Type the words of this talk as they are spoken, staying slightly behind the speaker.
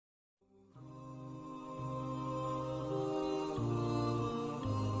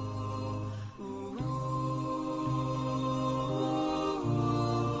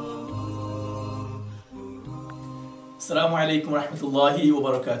Assalamu alaikum wa rahmatullahi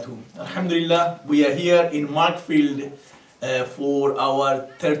wa barakatuh. Alhamdulillah, we are here in Markfield for our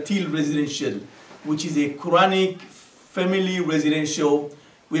Tartil residential, which is a Quranic family residential.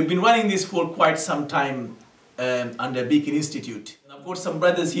 We've been running this for quite some time under Beacon Institute. And I've got some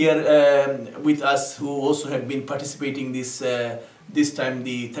brothers here with us who also have been participating this time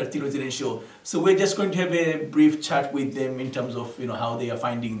the Tartil residential. So we're just going to have a brief chat with them in terms of how they are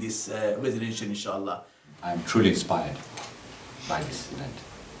finding this residential, inshallah. I'm truly inspired by this event,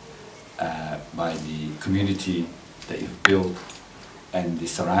 by the community that you've built and the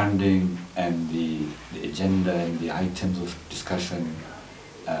surrounding and the agenda and the items of discussion.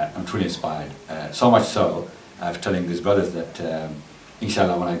 I'm truly inspired. So much so, I'm telling these brothers that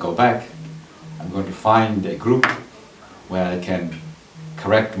inshallah when I go back, I'm going to find a group where I can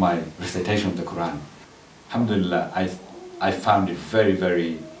correct my recitation of the Quran. Alhamdulillah, I found it very,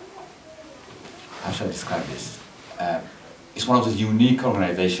 very, how should I describe this? It's one of those unique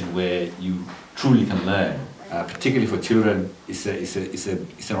organizations where you truly can learn. Particularly for children, it's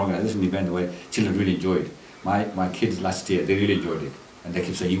an organization event where children really enjoy it. My kids last year, they really enjoyed it. And they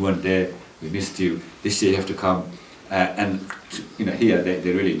keep saying, you weren't there, we missed you, this year you have to come. And here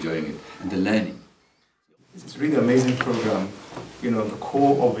they're really enjoying it and they're learning. It's really an amazing program. The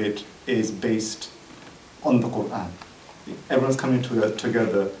core of it is based on the Quran. Everyone's coming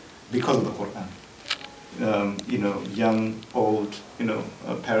together because of the Quran. Young, old,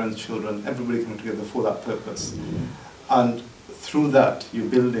 parents, children, everybody coming together for that purpose. And through that, you're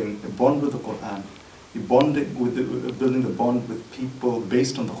building a bond with the Quran. You're building the bond with people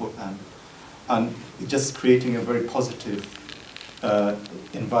based on the Quran. And just creating a very positive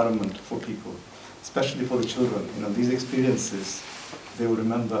environment for people, especially for the children. These experiences, they will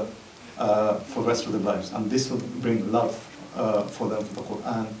remember for the rest of their lives. And this will bring love for them, for the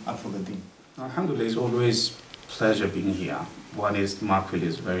Quran and for the Deen. Alhamdulillah, it's always a pleasure being here. One is Markfield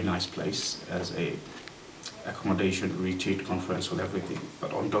is a very nice place as a accommodation, retreat, conference, or everything.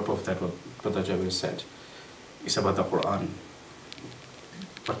 But on top of that, what Brother Jabir said, it's about the Quran,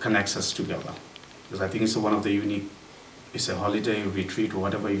 what connects us together. Because I think it's one of the unique, it's a holiday, retreat, or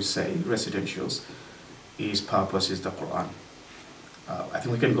whatever you say, residentials, its purpose is the Quran. I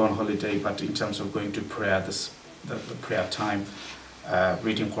think we can go on holiday, but in terms of going to prayer, the prayer time,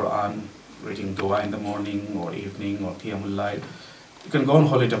 reading Quran, reading dua in the morning or evening or qiyamul layl. You can go on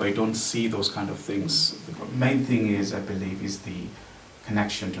holiday but you don't see those kind of things. The main thing is, I believe, is the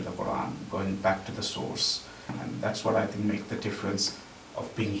connection to the Quran, going back to the source. And that's what I think makes the difference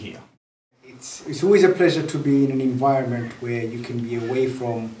of being here. It's always a pleasure to be in an environment where you can be away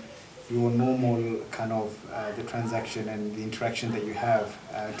from your normal kind of the transaction and the interaction that you have.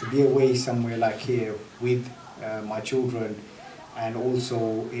 To be away somewhere like here with my children, and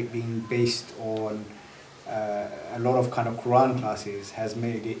also it being based on a lot of kind of Quran classes has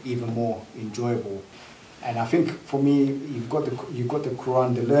made it even more enjoyable. And I think for me, you've got the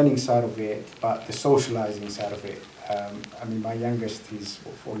Quran, the learning side of it, but the socializing side of it. I mean, my youngest is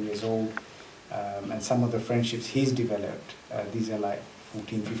 4 years old, and some of the friendships he's developed, these are like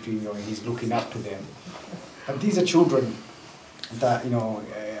 14, 15-year-olds, he's looking up to them. But these are children that,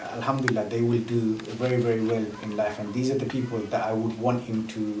 alhamdulillah, they will do very, very well in life, and these are the people that I would want him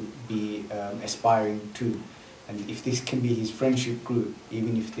to be aspiring to. And if this can be his friendship group,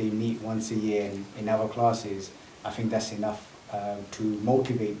 even if they meet once a year in our classes, I think that's enough to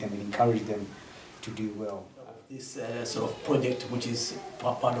motivate them and encourage them to do well. This sort of project, which is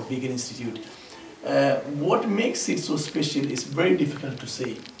part of Beacon Institute, what makes it so special is very difficult to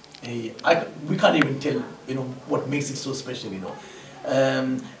say. We can't even tell, what makes it so special,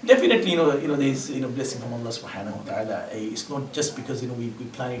 Definitely, there's, blessing from Allah subhanahu wa ta'ala. It's not just because, we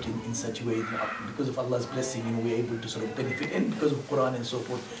plan it in such a way, because of Allah's blessing, we're able to sort of benefit, and because of Quran and so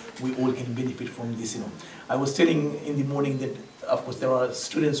forth, we all can benefit from this, I was telling in the morning that, of course, there are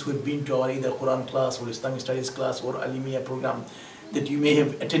students who have been to our either Quran class or Islamic studies class or Alimiya program, that you may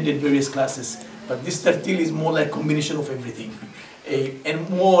have attended various classes, but this Tartil is more like a combination of everything, and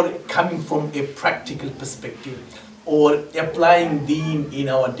more coming from a practical perspective, or applying Deen in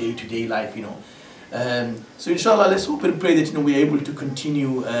our day-to-day life, So inshallah, let's hope and pray that we are able to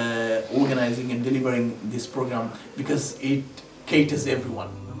continue organizing and delivering this program, because it caters everyone.